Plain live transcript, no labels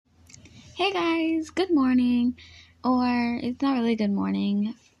Hey guys, good morning. Or it's not really good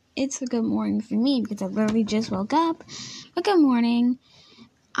morning. It's a good morning for me because I literally just woke up. But good morning.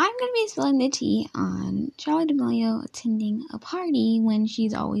 I'm going to be spilling the tea on Charli D'Amelio attending a party when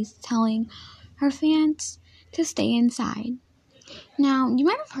she's always telling her fans to stay inside. Now, you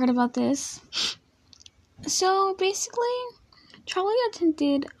might have heard about this. So basically, Charli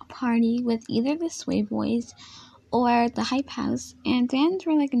attended a party with either the Sway Boys or the Hype House, and fans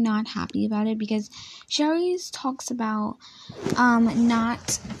were not happy about it because she always talks about not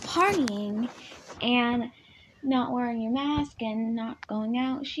partying and not wearing your mask and not going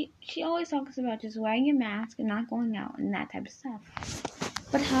out. She always talks about just wearing your mask and not going out and that type of stuff.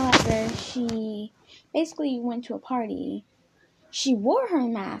 But however, she basically went to a party. She wore her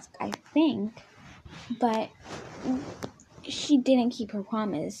mask, I think, but she didn't keep her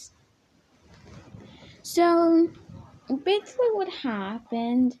promise. So basically what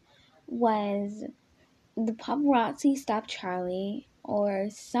happened was the paparazzi stopped Charli, or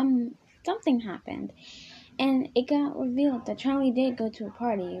something happened, and it got revealed that Charli did go to a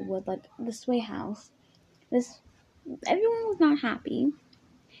party with the Sway House. Everyone was not happy.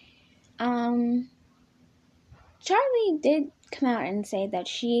 Charli did come out and say that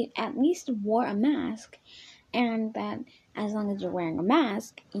she at least wore a mask, and that as long as you're wearing a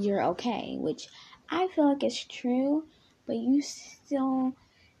mask, you're okay, which I feel like is true, but you still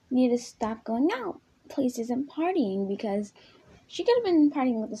need to stop going out places and partying because she could have been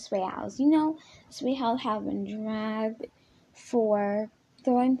partying with the Sway House. The Sway House have been dragged for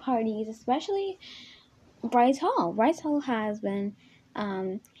throwing parties, especially Bryce Hall. Bryce Hall has been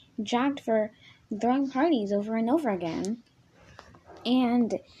dragged for throwing parties over and over again.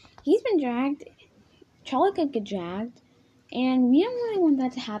 And he's been dragged. Charli could get dragged. And we don't really want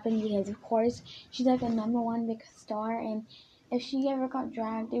that to happen because, of course, she's a number one big star. And if she ever got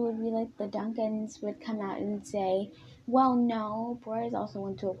dragged, it would be like the Duncans would come out and say, well, no, Bryce also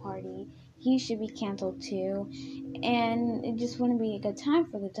went to a party. He should be canceled too. And it just wouldn't be a good time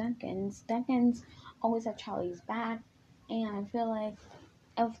for the Duncans. Duncans always have Charli's back. And I feel like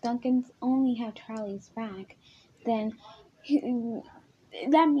if Duncans only have Charli's back, then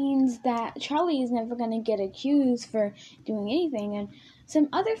that means that Charli is never going to get accused for doing anything. And some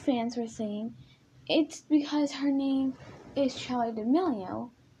other fans were saying it's because her name is Charli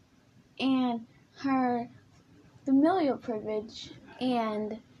D'Amelio, and her familial privilege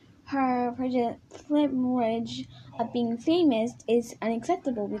and her privilege of being famous is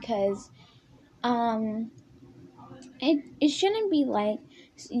unacceptable because it shouldn't be like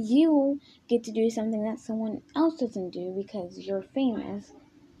you get to do something that someone else doesn't do because you're famous.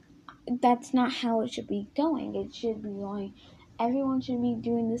 That's not how it should be going. It should be going, everyone should be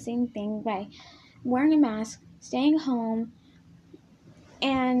doing the same thing by wearing a mask, staying home,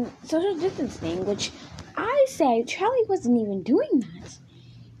 and social distancing, which I say Charli wasn't even doing that.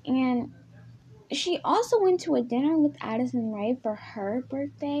 And she also went to a dinner with Addison Rae for her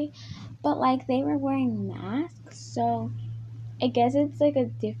birthday, but they were wearing masks, so I guess it's a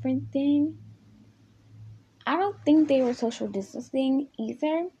different thing. I don't think they were social distancing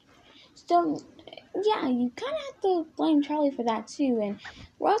either. So yeah, you kind of have to blame Charli for that too. And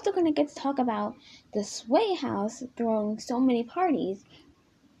we're also going to get to talk about the Sway House throwing so many parties.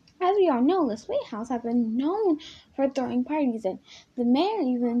 As we all know, the Sway House have been known for throwing parties, and the mayor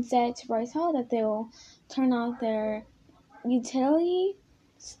even said to Bryce Hall that they will turn off their utility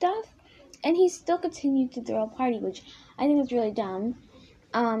stuff, and he still continued to throw a party, which I think is really dumb.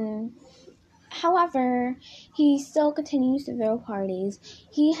 However, he still continues to throw parties.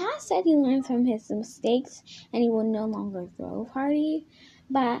 He has said he learned from his mistakes and he will no longer throw a party.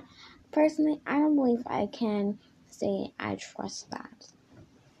 But personally, I don't believe I can say I trust that.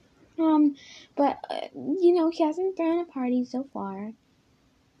 But he hasn't thrown a party so far,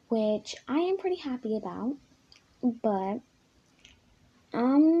 which I am pretty happy about. But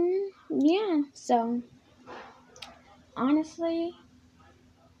yeah. So honestly,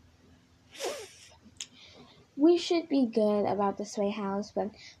 we should be good about the Sway House,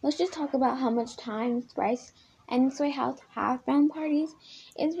 but let's just talk about how much time Bryce and Sway House have thrown parties.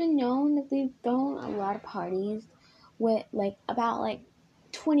 It's been known that they've thrown a lot of parties with about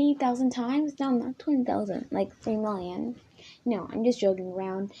 20,000 times. No, not 20,000, 3 million. No, I'm just joking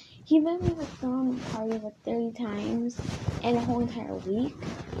around. He literally was thrown a party 30 times in a whole entire week,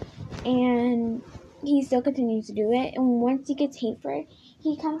 and he still continues to do it. And once he gets hate for it,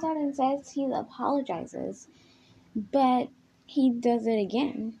 he comes out and says he apologizes. But he does it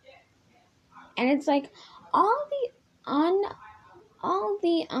again. And it's all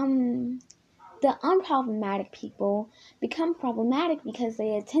the the unproblematic people become problematic because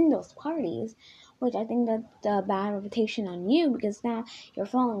they attend those parties, which I think that's a bad reputation on you because now your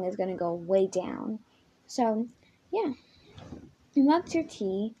following is going to go way down. So, yeah, and that's your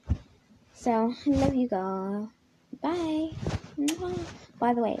tea. So, I love you guys. Bye.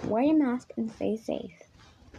 By the way, wear your mask and stay safe.